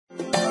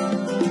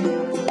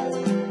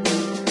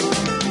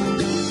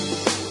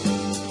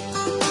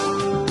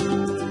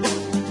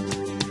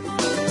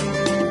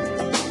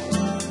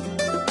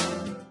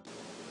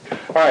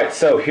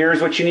so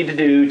here's what you need to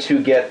do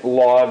to get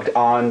logged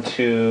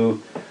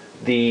onto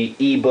the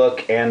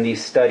ebook and the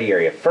study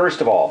area. First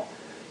of all,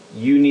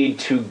 you need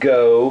to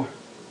go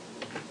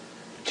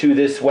to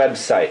this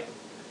website,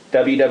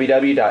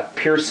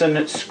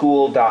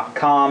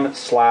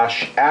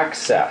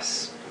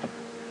 www.pearsonschool.com/access.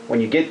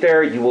 When you get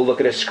there, you will look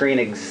at a screen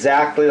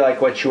exactly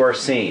like what you are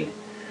seeing.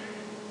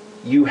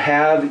 You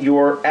have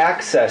your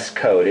access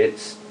code.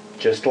 It's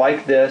just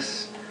like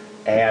this,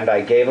 and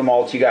I gave them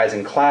all to you guys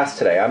in class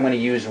today. I'm going to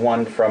use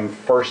one from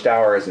first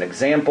hour as an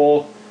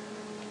example,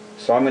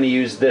 so I'm going to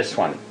use this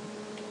one.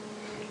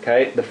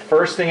 Okay, the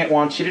first thing it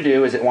wants you to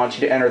do is it wants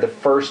you to enter the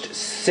first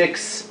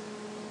 6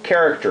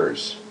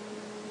 characters.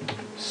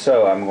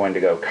 So I'm going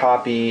to go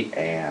copy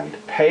and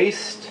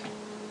paste,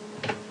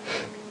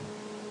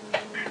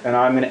 and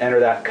I'm going to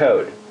enter that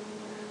code.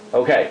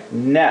 Okay,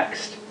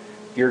 next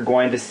you're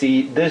going to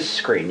see this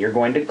screen. You're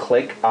going to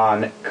click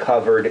on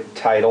covered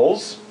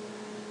titles.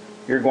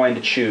 You're going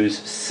to choose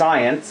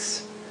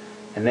Science,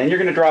 and then you're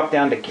going to drop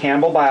down to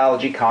Campbell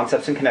Biology,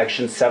 Concepts and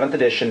Connections, 7th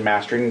edition,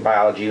 Mastering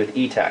Biology with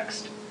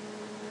eText.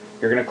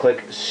 You're going to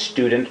click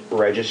Student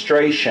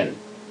Registration.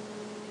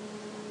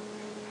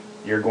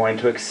 You're going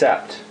to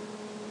accept.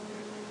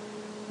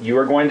 You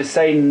are going to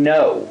say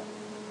no.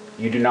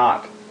 You do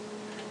not.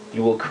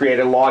 You will create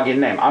a login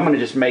name. I'm going to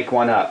just make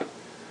one up.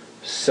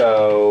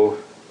 So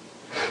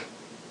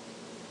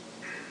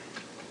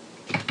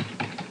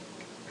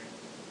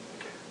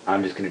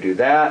I'm just going to do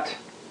that.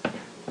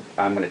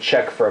 I'm going to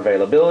check for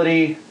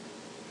availability.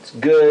 It's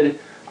good.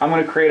 I'm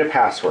going to create a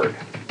password.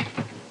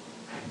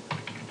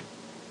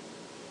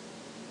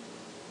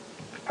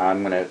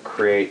 I'm going to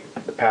create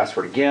the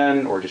password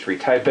again, or just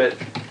retype it.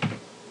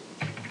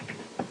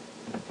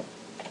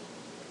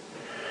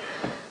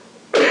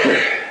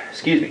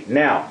 Excuse me.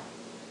 Now,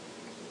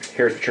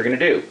 here's what you're going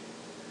to do.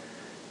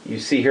 You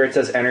see here it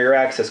says enter your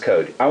access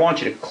code. I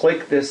want you to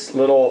click this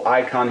little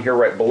icon here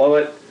right below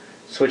it,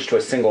 switch to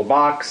a single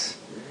box.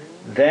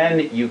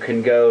 Then you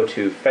can go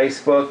to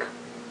Facebook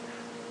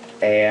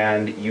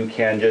and you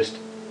can just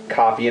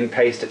copy and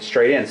paste it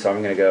straight in. So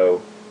I'm going to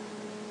go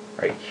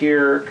right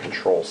here,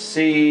 Control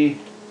C,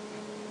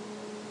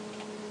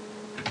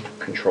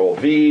 Control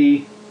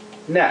V,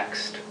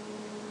 next.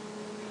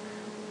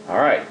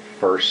 Alright,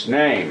 first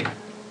name,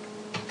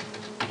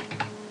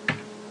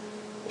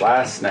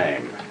 last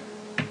name,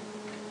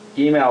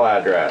 email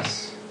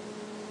address,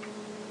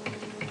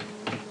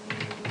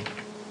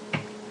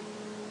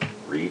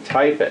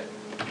 retype it,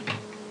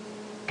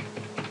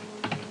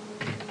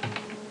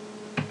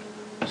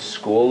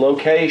 school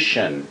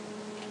location.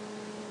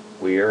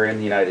 We are in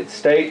the United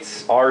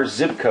States. Our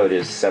zip code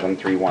is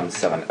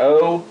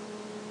 73170.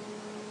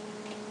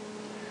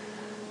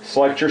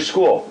 Select your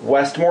school.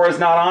 Westmore is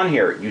not on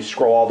here. You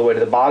scroll all the way to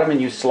the bottom and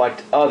you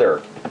select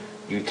Other.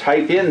 You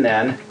type in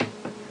then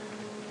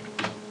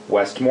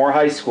Westmore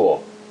High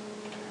School.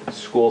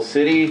 School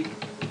city,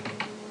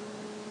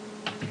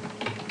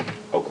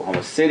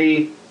 Oklahoma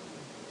City.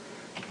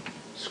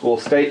 School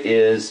state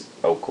is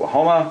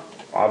Oklahoma,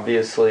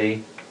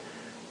 obviously.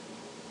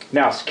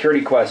 Now,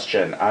 security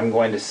question. I'm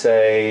going to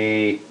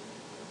say,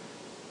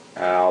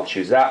 I'll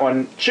choose that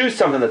one. Choose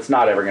something that's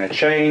not ever going to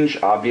change,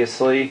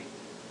 obviously.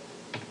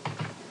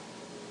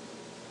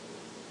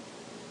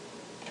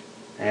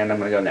 And I'm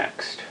going to go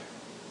next.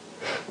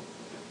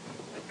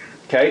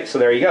 Okay, so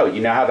there you go.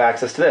 You now have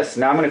access to this.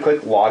 Now I'm going to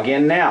click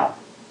Login Now.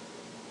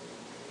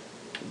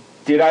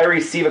 Did I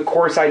receive a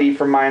course ID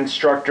from my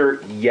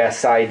instructor?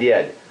 Yes, I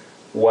did.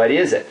 What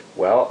is it?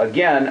 Well,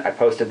 again, I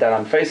posted that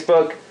on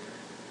Facebook.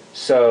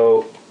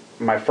 So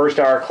my first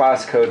hour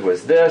class code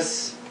was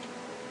this.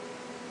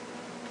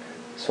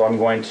 So I'm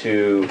going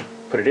to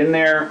put it in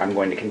there. I'm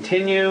going to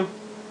continue.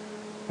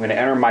 I'm going to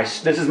enter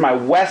this is my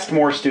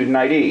Westmore student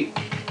ID.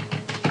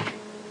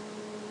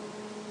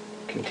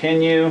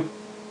 Continue.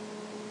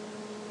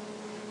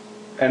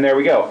 And there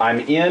we go.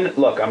 I'm in.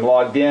 Look, I'm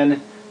logged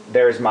in.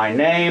 There's my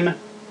name.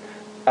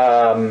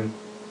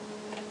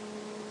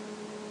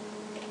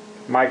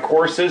 My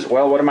courses,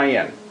 well, what am I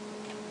in?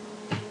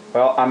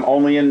 Well, I'm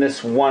only in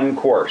this one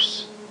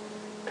course.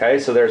 Okay,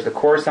 so there's the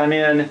course I'm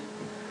in.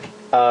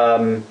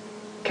 Can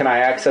I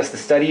access the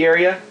study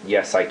area?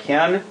 Yes, I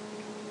can.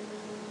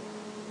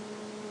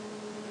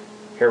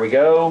 Here we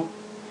go.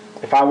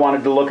 If I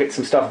wanted to look at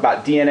some stuff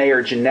about DNA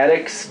or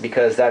genetics,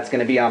 because that's going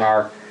to be on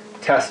our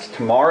test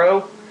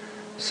tomorrow,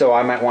 so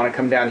I might want to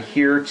come down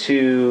here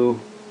to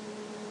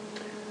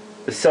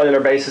the cellular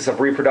basis of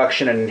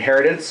reproduction and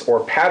inheritance, or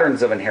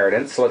patterns of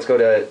inheritance. So let's go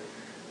to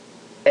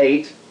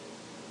 8.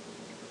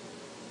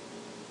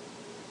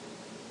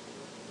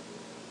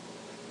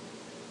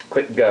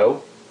 Click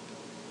Go.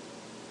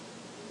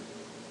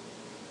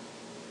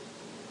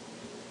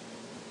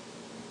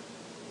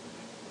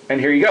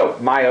 And here you go,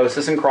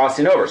 meiosis and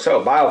crossing over.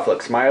 So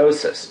Bioflix,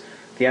 meiosis,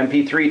 the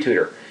MP3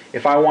 tutor.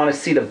 If I want to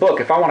see the book,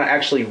 if I want to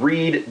actually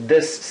read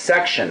this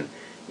section,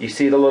 you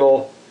see the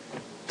little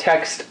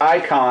text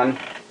icon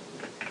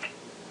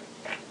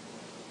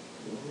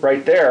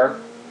right there.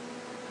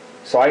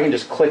 So I can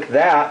just click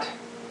that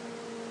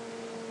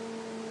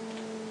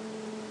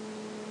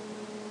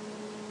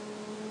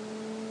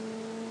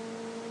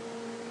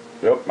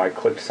Nope, I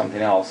clicked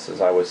something else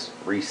as I was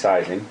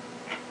resizing.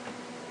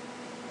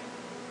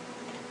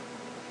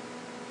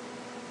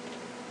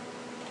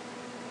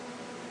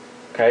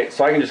 Okay,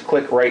 so I can just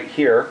click right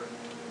here,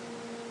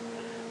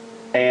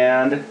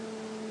 and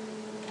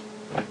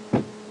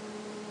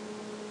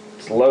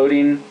it's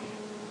loading,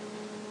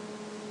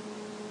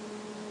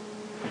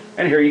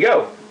 and here you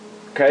go.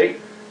 Okay,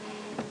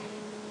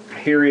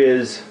 here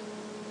is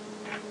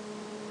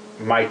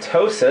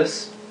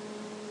mitosis,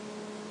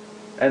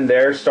 and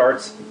there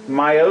starts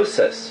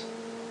meiosis.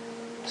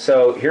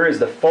 So here is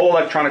the full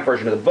electronic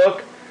version of the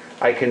book.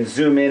 I can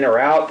zoom in or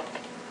out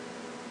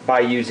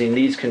by using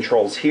these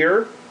controls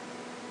here.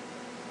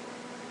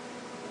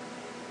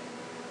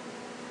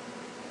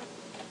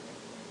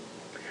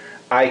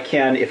 I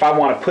can, if I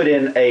want to put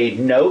in a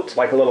note,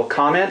 like a little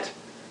comment,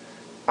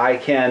 I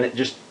can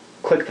just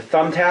click the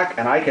thumbtack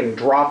and I can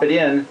drop it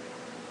in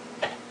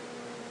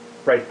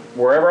right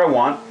wherever I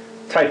want,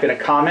 type in a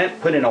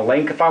comment, put in a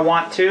link if I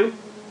want to.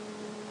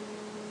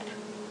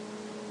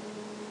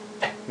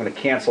 I'm going to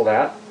cancel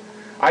that.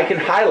 I can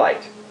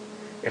highlight.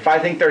 If I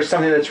think there's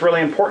something that's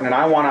really important and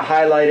I want to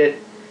highlight it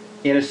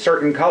in a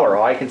certain color,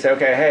 I can say,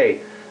 okay,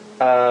 hey,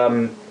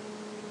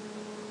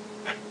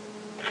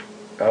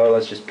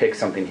 let's just pick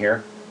something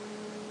here.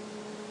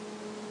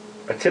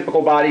 A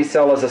typical body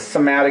cell is a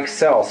somatic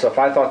cell, so if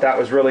I thought that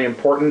was really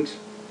important,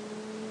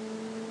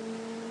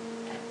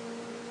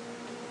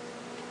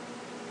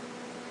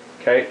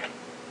 okay,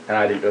 and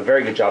I did a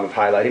very good job of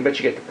highlighting, but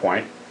you get the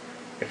point.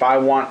 If I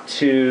want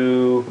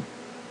to,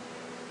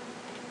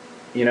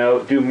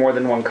 do more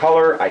than one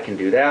color, I can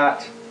do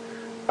that.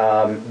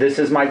 This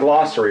is my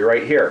glossary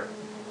right here.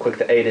 Click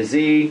the A to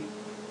Z,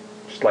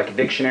 just like a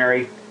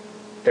dictionary.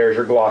 There's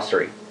your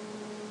glossary.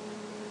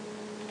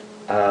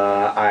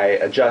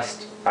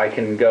 I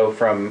can go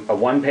from a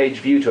one-page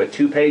view to a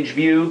two-page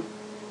view.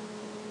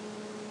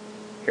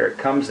 Here it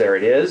comes, there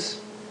it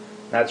is.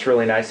 That's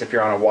really nice if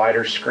you're on a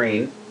wider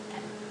screen.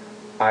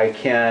 I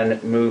can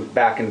move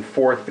back and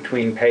forth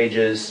between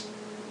pages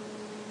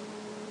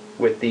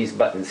with these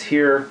buttons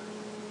here.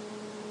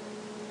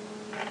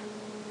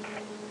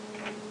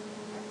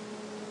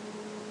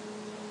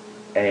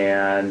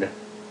 And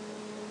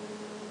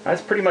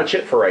that's pretty much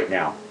it for right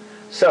now.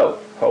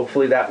 So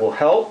hopefully that will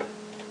help.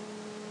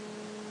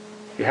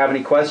 If you have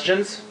any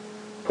questions,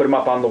 put them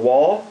up on the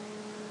wall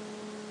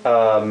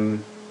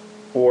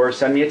or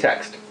send me a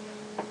text.